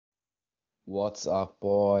What's up,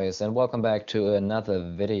 boys, and welcome back to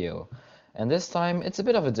another video. And this time it's a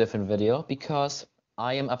bit of a different video because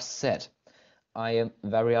I am upset. I am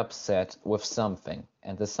very upset with something,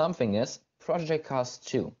 and the something is Project Cars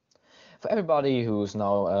 2. For everybody who's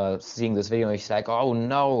now seeing this video, he's like, oh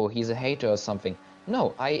no, he's a hater or something.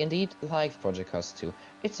 No, I indeed like Project Cars 2.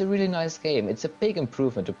 It's a really nice game. It's a big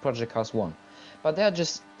improvement to Project Cars 1. But there are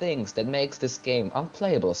just things that makes this game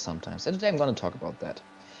unplayable sometimes, and today I'm going to talk about that.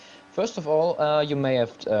 First of all, you may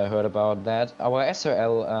have heard about that. Our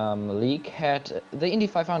SRL league had the Indy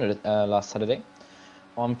 500 last Saturday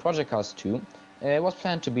on Project Cars 2. It was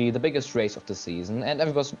planned to be the biggest race of the season, and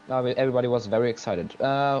everybody was very excited.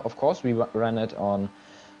 Of course, we ran it on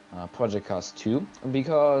Project Cars 2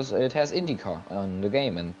 because it has IndyCar on the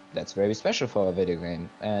game, and that's very special for a video game.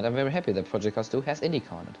 And I'm very happy that Project Cars 2 has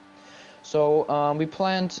IndyCar on it. So we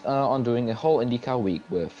planned on doing a whole IndyCar week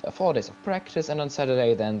with 4 days of practice, and on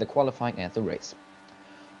Saturday then the qualifying and the race.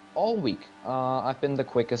 All week I've been the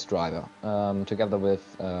quickest driver, together with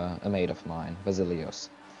a mate of mine, Vasilios.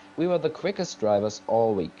 We were the quickest drivers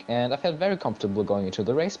all week, and I felt very comfortable going into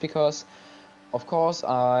the race because, of course,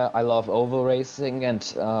 I love oval racing,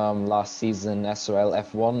 and last season SRL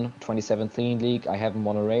F1 2017 league I haven't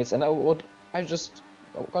won a race, and I just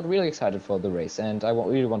got really excited for the race, and I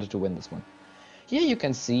really wanted to win this one. Here you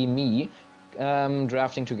can see me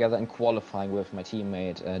drafting together and qualifying with my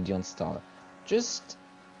teammate Dion Stahl. Just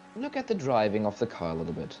look at the driving of the car a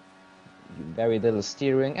little bit. Very little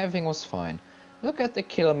steering, everything was fine. Look at the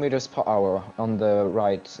kilometers per hour on the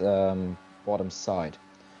right bottom side.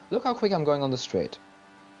 Look how quick I'm going on the straight.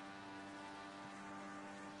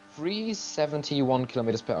 371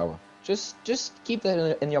 kilometers per hour. Just keep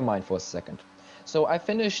that in your mind for a second. So I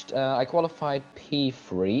qualified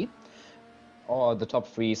P3, or the top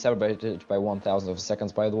 3 celebrated by 1,000 of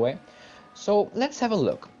seconds, by the way. So let's have a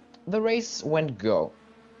look. The race went go,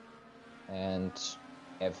 and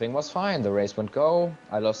everything was fine. The race went go.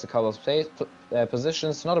 I lost a couple of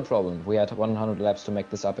positions, not a problem. We had 100 laps to make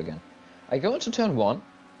this up again. I go into turn 1.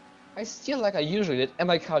 I steer like I usually did, and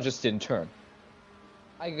my car just didn't turn.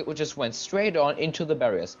 I just went straight on into the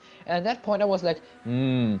barriers. And at that point I was like,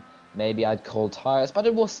 maybe I'd call tires, but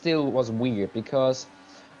it still was weird because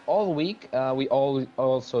all week we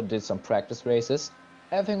also did some practice races.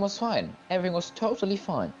 Everything was fine. Everything was totally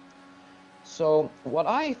fine. So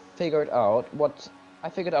I figured out what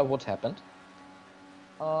happened.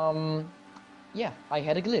 Yeah, I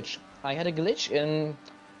had a glitch. I had a glitch in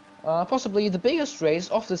possibly the biggest race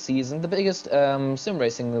of the season, the biggest sim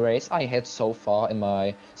racing race I had so far in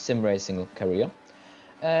my sim racing career.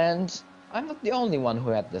 And I'm not the only one who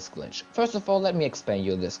had this glitch. First of all, let me explain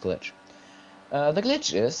you this glitch. The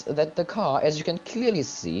glitch is that the car, as you can clearly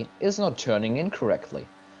see, is not turning in correctly.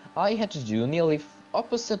 I had to do nearly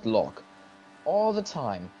opposite lock all the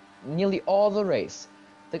time, nearly all the race.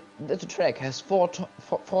 The track has four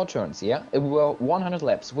turns, yeah? It were 100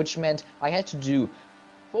 laps, which meant I had to do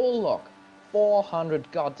full lock 400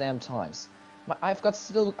 goddamn times. I've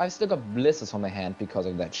still got blisters on my hand because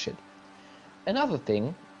of that shit. Another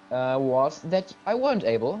thing was that I weren't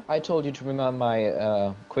able. I told you to remember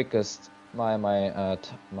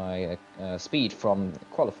my speed from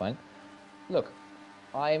qualifying. Look,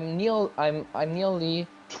 I'm nearly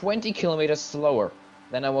 20 kilometers slower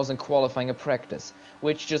than I was in qualifying a practice,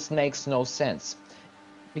 which just makes no sense.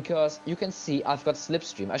 Because you can see I've got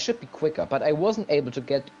slipstream. I should be quicker, but I wasn't able to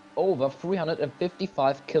get over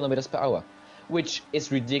 355 kilometers per hour, which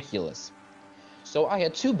is ridiculous. So I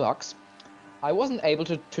had 2 bugs. I wasn't able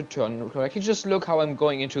to turn correctly. Just look how I'm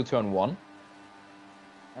going into turn 1.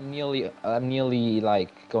 I'm nearly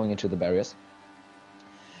like going into the barriers.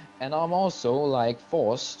 And I'm also like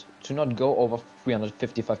forced to not go over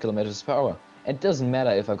 355 kilometers per hour. It doesn't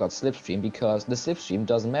matter if I got slipstream, because the slipstream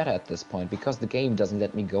doesn't matter at this point, because the game doesn't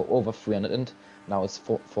let me go over 300 and now it's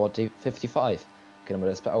 55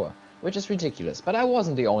 kilometers per hour, which is ridiculous. But I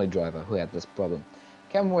wasn't the only driver who had this problem.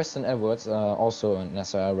 Kevin Weston Edwards, also an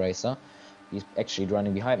SRL racer, he's actually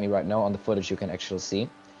running behind me right now. On the footage you can actually see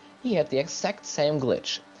he had the exact same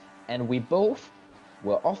glitch, and we both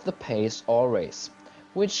were off the pace all race,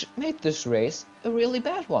 which made this race a really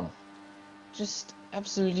bad one. Just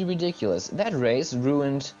absolutely ridiculous. That race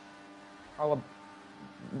ruined our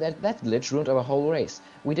that glitch ruined our whole race.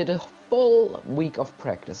 We did a full week of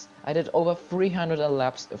practice. I did over 300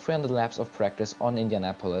 laps of practice on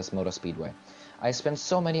Indianapolis Motor Speedway. I spent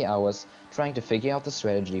so many hours trying to figure out the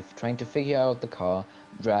strategy, trying to figure out the car,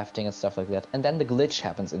 drafting and stuff like that, and then the glitch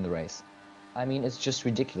happens in the race. I mean, it's just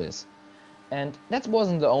ridiculous. And that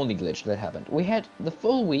wasn't the only glitch that happened. The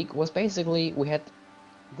full week was basically, we had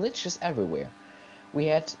glitches everywhere. We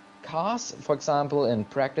had Cars, for example, in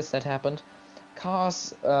practice that happened,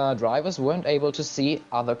 cars drivers weren't able to see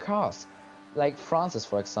other cars. Like Francis,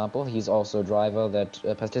 for example, he's also a driver that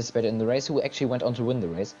participated in the race who actually went on to win the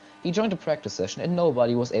race. He joined a practice session and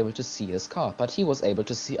nobody was able to see his car, but he was able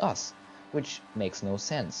to see us, which makes no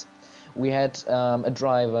sense. We had a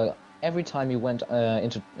driver, every time he went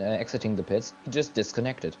into exiting the pits, he just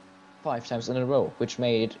disconnected 5 times in a row, which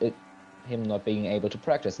made him not being able to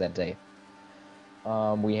practice that day.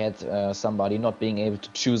 We had somebody not being able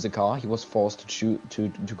to choose a car. He was forced to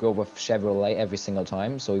go with Chevrolet every single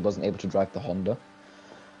time, so he wasn't able to drive the Honda.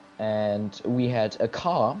 And we had a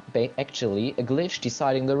car, actually a glitch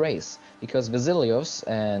deciding the race, because Vasilios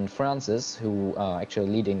and Francis, who are actually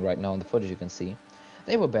leading right now in the footage you can see,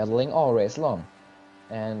 they were battling all race long.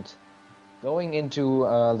 And going into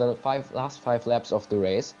the last five laps of the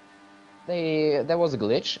race, there was a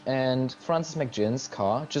glitch, and Francis McGinn's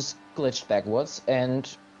car just glitched backwards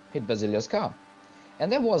and hit Basilia's car.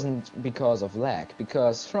 And that wasn't because of lag,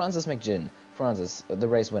 because Francis McGinn, Francis, the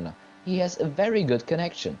race winner, he has a very good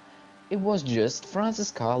connection. It was just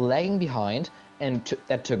Francis' car lagging behind, and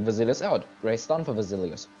that took Vasilius out. Race done for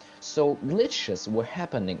Vasilius. So glitches were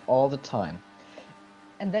happening all the time.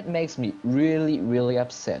 And that makes me really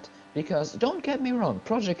upset. Because, don't get me wrong,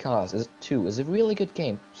 Project Cars 2 is a really good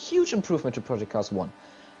game. Huge improvement to Project Cars 1.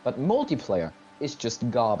 But multiplayer is just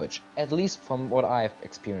garbage. At least from what I've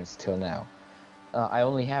experienced till now. I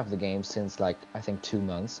only have the game since, like, I think 2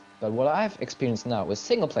 months. But what I've experienced now is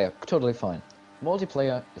single player, totally fine.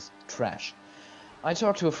 Multiplayer is trash. I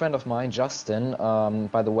talked to a friend of mine, Justin.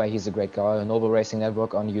 By the way, he's a great guy. Noble Racing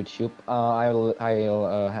Network on YouTube.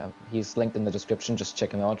 He's linked in the description. Just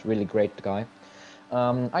check him out. Really great guy.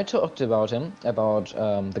 I talked about him about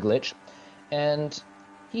the glitch, and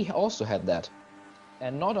he also had that.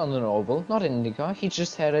 And not on an oval, not in IndyCar. He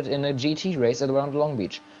just had it in a GT race around Long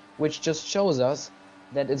Beach, which just shows us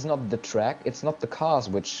that it's not the track, it's not the cars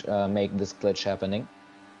which make this glitch happening.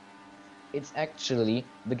 It's actually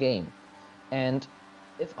the game. And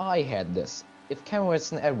if I had this, if Cameron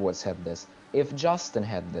Edwards had this, if Justin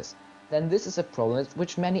had this, then this is a problem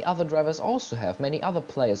which many other drivers also have, many other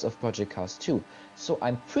players of Project Cars 2. So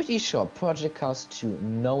I'm pretty sure Project Cars 2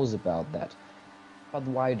 knows about that. But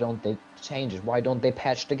why don't they change it? Why don't they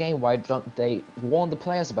patch the game? Why don't they warn the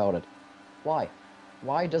players about it? Why?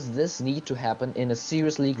 Why does this need to happen in a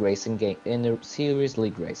serious league racing game, in a serious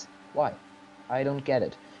league race? Why? I don't get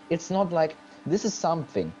it. It's not like this is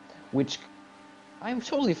something which I'm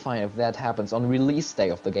totally fine if that happens on release day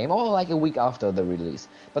of the game or like a week after the release.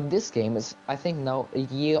 But this game is, I think, now a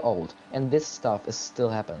year old, and this stuff is still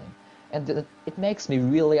happening. And it makes me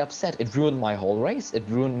really upset. It ruined my whole race. It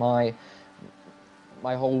ruined my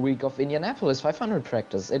whole week of Indianapolis 500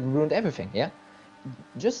 practice. It ruined everything, yeah?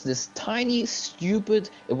 Just this tiny,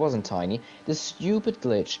 stupid, it wasn't tiny, this stupid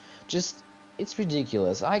glitch. Just, it's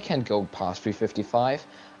ridiculous. I can't go past 355.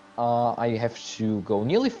 I have to go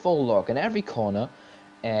nearly full lock in every corner,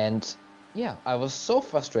 and yeah, I was so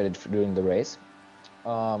frustrated during the race.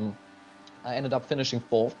 I ended up finishing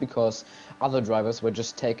 4th because other drivers were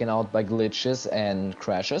just taken out by glitches and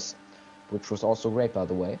crashes, which was also great, by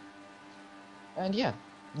the way. And yeah,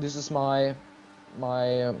 this is my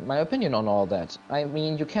opinion on all that. I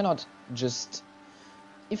mean, you cannot just,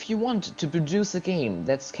 if you want to produce a game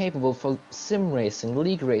that's capable for sim racing,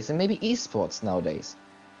 league racing, maybe esports nowadays,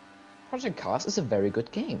 Project Cars is a very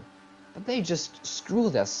good game, but they just screw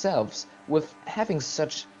themselves with having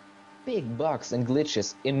such big bugs and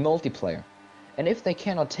glitches in multiplayer. And if they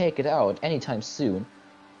cannot take it out anytime soon,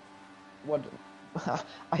 what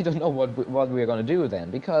I don't know what we're gonna do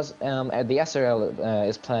then, because the SRL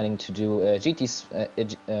is planning to do a GT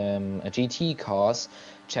Cars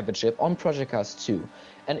Championship on Project Cars 2,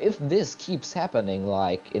 and if this keeps happening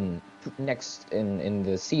like in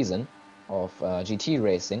the season of GT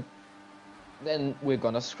racing, then we're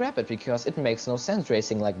gonna scrap it, because it makes no sense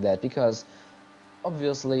racing like that. Because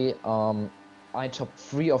obviously I topped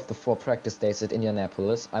 3 of the 4 practice days at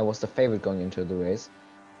Indianapolis. I was the favorite going into the race,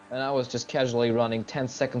 and I was just casually running 10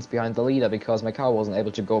 seconds behind the leader because my car wasn't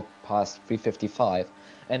able to go past 355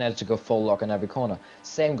 and had to go full lock in every corner.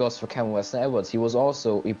 Same goes for Cameron Weston Edwards. He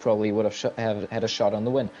probably would have had a shot on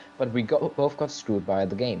the win, but we both got screwed by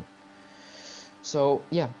the game. So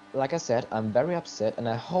yeah, like I said, I'm very upset, and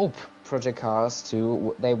I hope Project Cars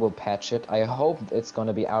 2, they will patch it. I hope it's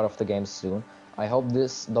gonna be out of the game soon. I hope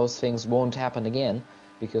those things won't happen again,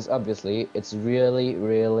 because obviously it's really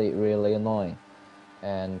annoying.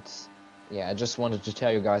 And yeah, I just wanted to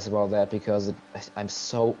tell you guys about that, because I'm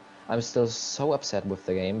still so upset with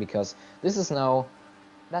the game, because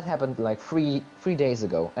that happened like three days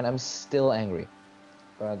ago, and I'm still angry.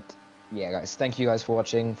 But yeah, guys, thank you guys for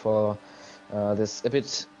watching for this a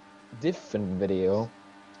bit different video.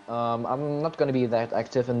 I'm not gonna be that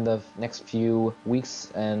active in the next few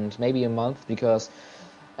weeks and maybe a month because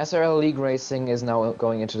SRL League Racing is now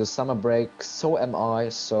going into the summer break, so am I,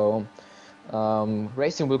 so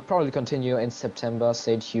racing will probably continue in September.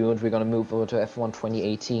 Stay tuned. We're gonna move over to F1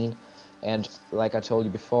 2018, and like I told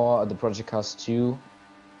you before, the Project Cars 2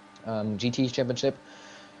 GT Championship.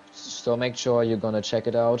 So make sure you're gonna check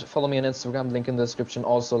it out. Follow me on Instagram, link in the description.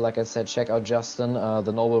 Also, like I said, check out Justin,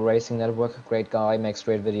 the Noble Racing Network. Great guy, makes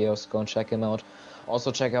great videos. Go and check him out.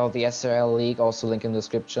 Also check out the SRL League. Also link in the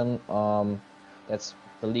description. That's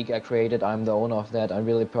the league I created. I'm the owner of that. I'm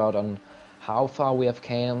really proud on how far we have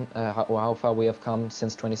how far we have come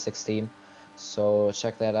since 2016. So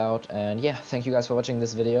check that out. And yeah, thank you guys for watching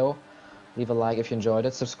this video. Leave a like if you enjoyed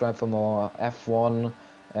it. Subscribe for more F1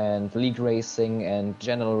 and league racing and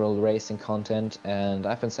general racing content. And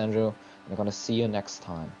I've been Sandro. I'm gonna see you next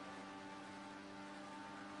time.